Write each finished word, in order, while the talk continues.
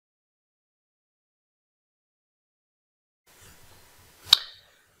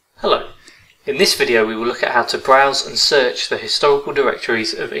In this video we will look at how to browse and search the historical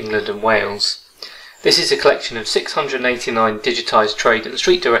directories of England and Wales. This is a collection of 689 digitised trade and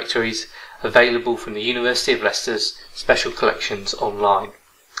street directories available from the University of Leicester's Special Collections online.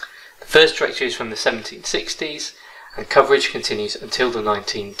 The first directory is from the 1760s and coverage continues until the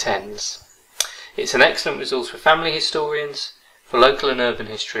 1910s. It's an excellent resource for family historians, for local and urban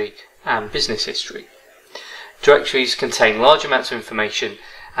history and business history. Directories contain large amounts of information,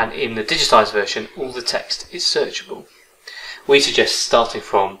 and in the digitised version all the text is searchable. We suggest starting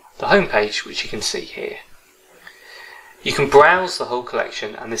from the home page, which you can see here. You can browse the whole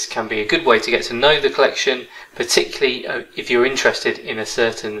collection, and this can be a good way to get to know the collection, particularly if you're interested in a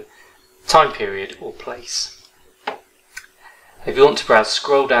certain time period or place. If you want to browse,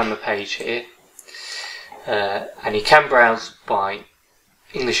 scroll down the page here, and you can browse by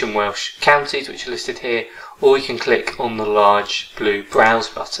English and Welsh counties, which are listed here, or you can click on the large blue browse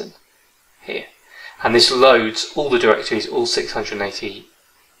button here, and this loads all the directories, all 689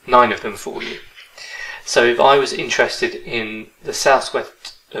 of them for you. So if I was interested in the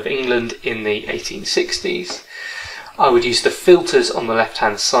southwest of England in the 1860s, I would use the filters on the left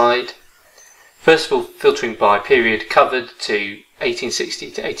hand side, first of all filtering by period covered to 1860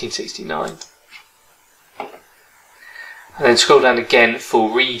 to 1869, and then scroll down again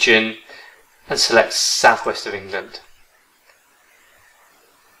for region and select southwest of England.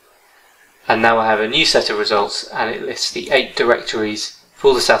 And now I have a new set of results, and it lists the 8 directories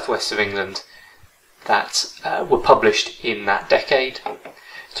for the southwest of England that were published in that decade.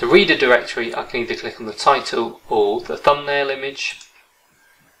 To read a directory, I can either click on the title or the thumbnail image,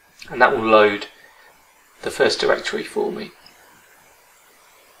 and that will load the first directory for me.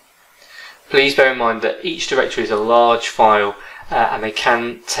 Please bear in mind that each directory is a large file and they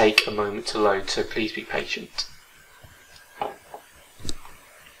can take a moment to load, so please be patient.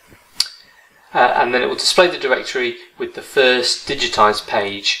 And then it will display the directory with the first digitised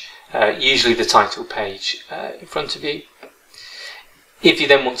page, usually the title page, in front of you. If you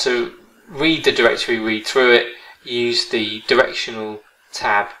then want to read the directory, read through it, use the directional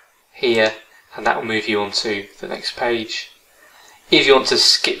tab here, and that will move you on to the next page. If you want to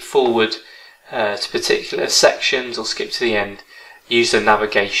skip forward to particular sections or skip to the end, use the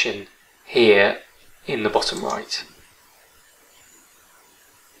navigation here in the bottom right.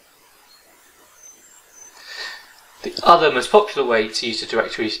 The other most popular way to use the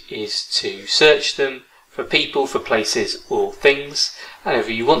directories is to search them for people, for places or things, and if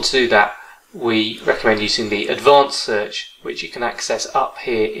you want to do that, we recommend using the advanced search, which you can access up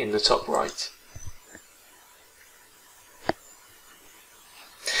here in the top right.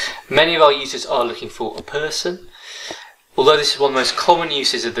 Many of our users are looking for a person. Although this is one of the most common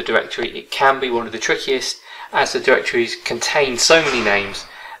uses of the directory, it can be one of the trickiest, as the directories contain so many names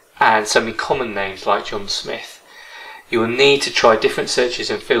and so many common names like John Smith. You will need to try different searches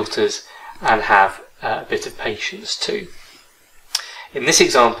and filters and have a bit of patience too. In this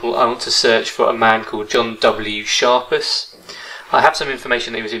example, I want to search for a man called John W. Sharpus. I have some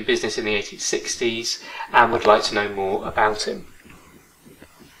information that he was in business in the 1860s and would like to know more about him.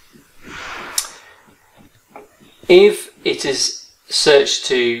 If it is searched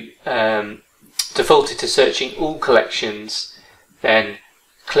to defaulted to searching all collections, then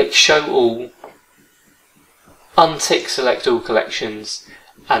click Show All, untick Select All Collections,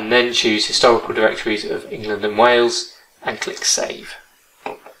 and then choose Historical Directories of England and Wales and click Save.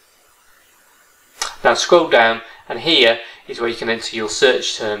 Now scroll down, and here is where you can enter your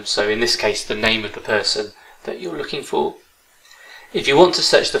search terms, so in this case the name of the person that you're looking for. If you want to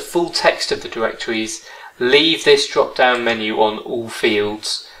search the full text of the directories, leave this drop down menu on all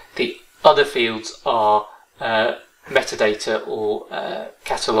fields. The other fields are metadata or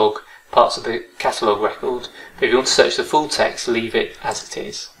catalogue, parts of the catalogue record. But if you want to search the full text, leave it as it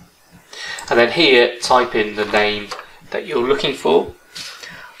is. And then here type in the name that you're looking for.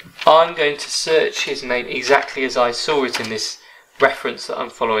 I'm going to search his name exactly as I saw it in this reference that I'm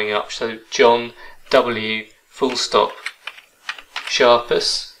following up, so John W. full stop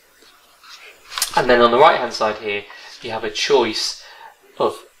Sharpus. And then on the right hand side here you have a choice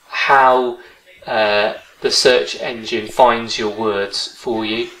of how the search engine finds your words for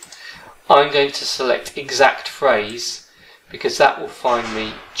you. I'm going to select exact phrase because that will find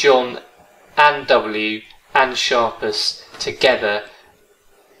me John and W and Sharpus together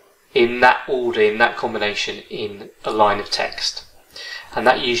in that order, in that combination, in a line of text, and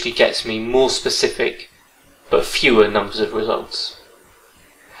that usually gets me more specific but fewer numbers of results.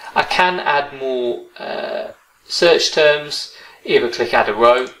 I can add more search terms. Either click Add a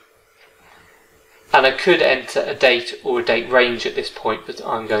Row, And I could enter a date or a date range at this point, but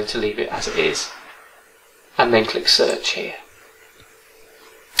I'm going to leave it as it is. And then click search here.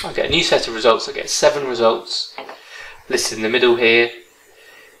 I get a new set of results. I get 7 results listed in the middle here.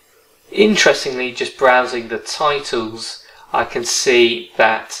 Interestingly, just browsing the titles, I can see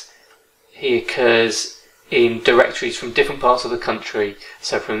that he occurs in directories from different parts of the country.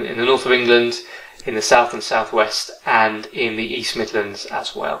 So from in the north of England, in the south and southwest, and in the East Midlands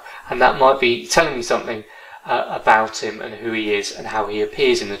as well. And that might be telling me something about him and who he is and how he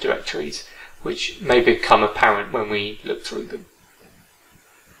appears in the directories, which may become apparent when we look through them.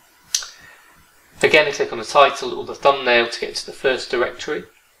 Again, I click on the title or the thumbnail to get to the first directory.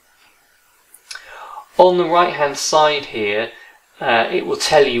 On the right hand side here, it will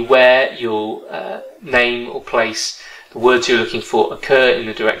tell you where your name or place, the words you're looking for, occur in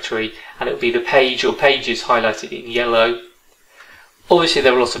the directory, and it will be the page or pages highlighted in yellow. Obviously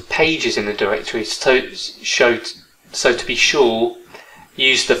there are lots of pages in the directory, so to be sure,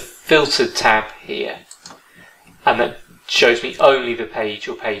 use the filtered tab here, and that shows me only the page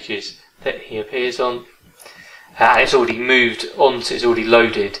or pages that he appears on. And it's already moved on, so it's already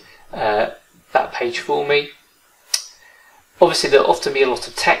loaded that page for me. Obviously there will often be a lot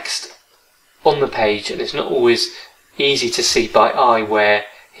of text on the page, and it's not always easy to see by eye where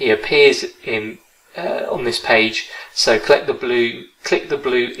he appears in on this page. So click the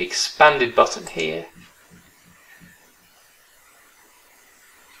blue expanded button here,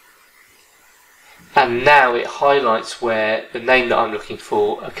 and now it highlights where the name that I'm looking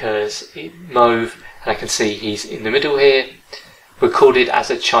for occurs in mauve, and I can see he's in the middle here, recorded as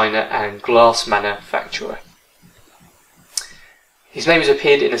a china and glass manufacturer. His name has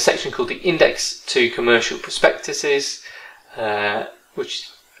appeared in a section called the Index to Commercial Prospectuses, which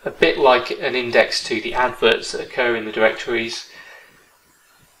is a bit like an index to the adverts that occur in the directories.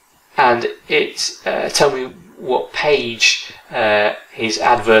 And it tells me what page his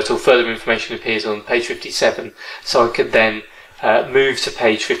advert or further information appears on, page 57. So I could then move to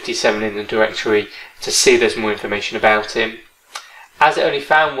page 57 in the directory to see if there's more information about him. As it only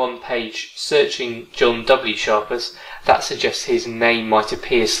found one page searching John W. Sharpers, that suggests his name might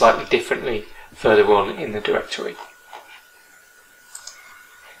appear slightly differently further on in the directory.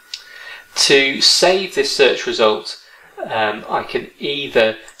 To save this search result, I can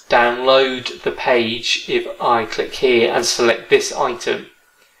either download the page if I click here and select this item,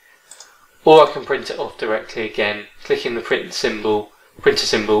 or I can print it off directly again, clicking the printer symbol,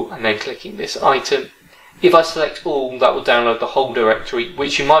 and then clicking this item. If I select all, that will download the whole directory,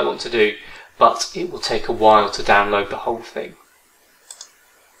 which you might want to do, but it will take a while to download the whole thing.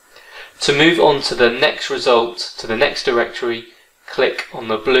 To move on to the next result, to the next directory, click on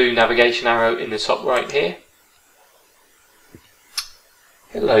the blue navigation arrow in the top right here.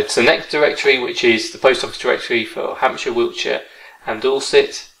 It loads the next directory, which is the post office directory for Hampshire, Wiltshire and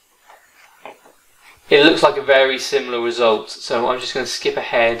Dorset. It looks like a very similar result, so I'm just going to skip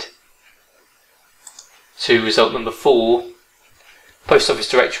ahead to result number 4, post office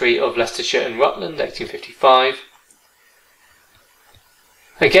directory of Leicestershire and Rutland, 1855.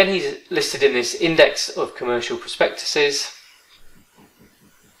 Again, he's listed in this Index of Commercial Prospectuses.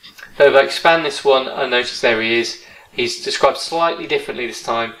 So if I expand this one, I notice there he is. He's described slightly differently this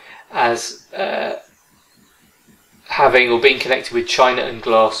time as having or being connected with china and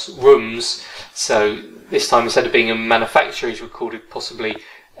glass rooms. So this time, instead of being a manufacturer, he's recorded possibly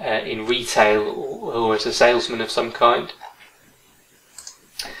in retail or as a salesman of some kind.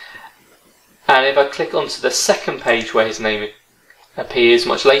 And if I click onto the second page where his name appears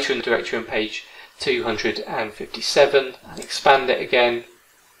much later in the directory on page 257 and expand it again,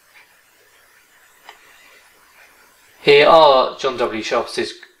 here are John W. Sharp's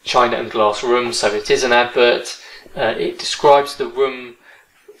china and glass rooms, so it is an advert. It describes the room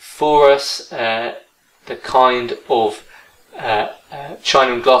for us, the kind of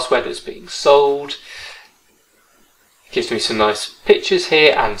china and glassware that's being sold. It gives me some nice pictures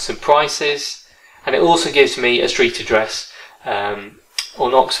here and some prices, and it also gives me a street address on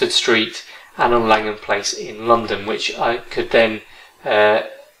Oxford Street and on Langham Place in London, which I could then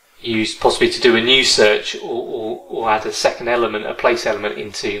use possibly to do a new search or add a second element, a place element,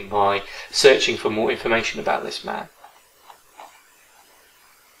 into my searching for more information about this man.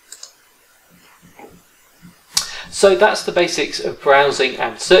 So that's the basics of browsing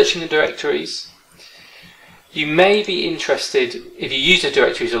and searching the directories. You may be interested, if you use the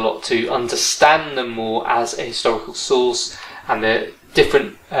directories a lot, to understand them more as a historical source and the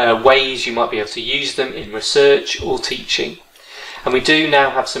different ways you might be able to use them in research or teaching. And we do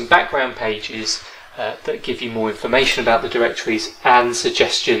now have some background pages that give you more information about the directories and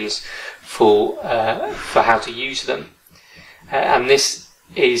suggestions for how to use them. And this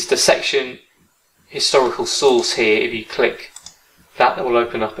is the section historical source here. If you click that, will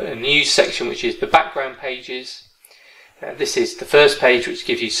open up a new section which is the background pages. This is the first page, which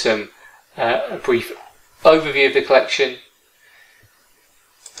gives you a brief overview of the collection,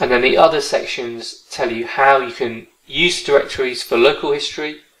 and then the other sections tell you how you can use directories for local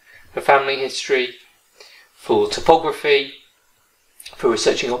history, for family history, for topography, for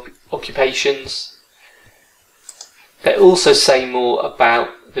researching occupations. They also say more about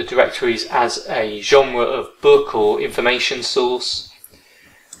the directories as a genre of book or information source,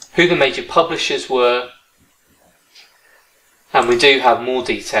 who the major publishers were, and we do have more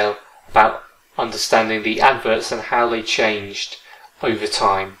detail about understanding the adverts and how they changed over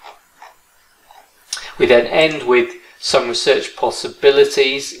time. We then end with some research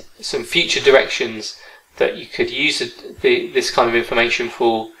possibilities, some future directions that you could use this kind of information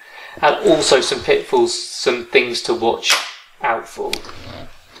for, and also some pitfalls, some things to watch out for.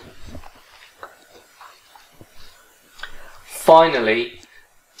 Finally,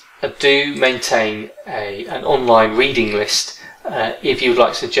 do maintain an online reading list if you would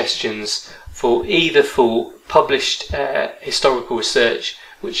like suggestions for either for published historical research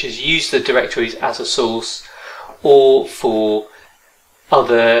which has used the directories as a source, or for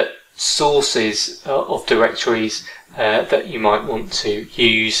other sources of directories that you might want to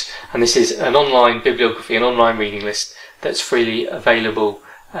use. And this is an online bibliography, an online reading list that's freely available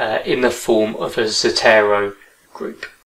in the form of a Zotero group.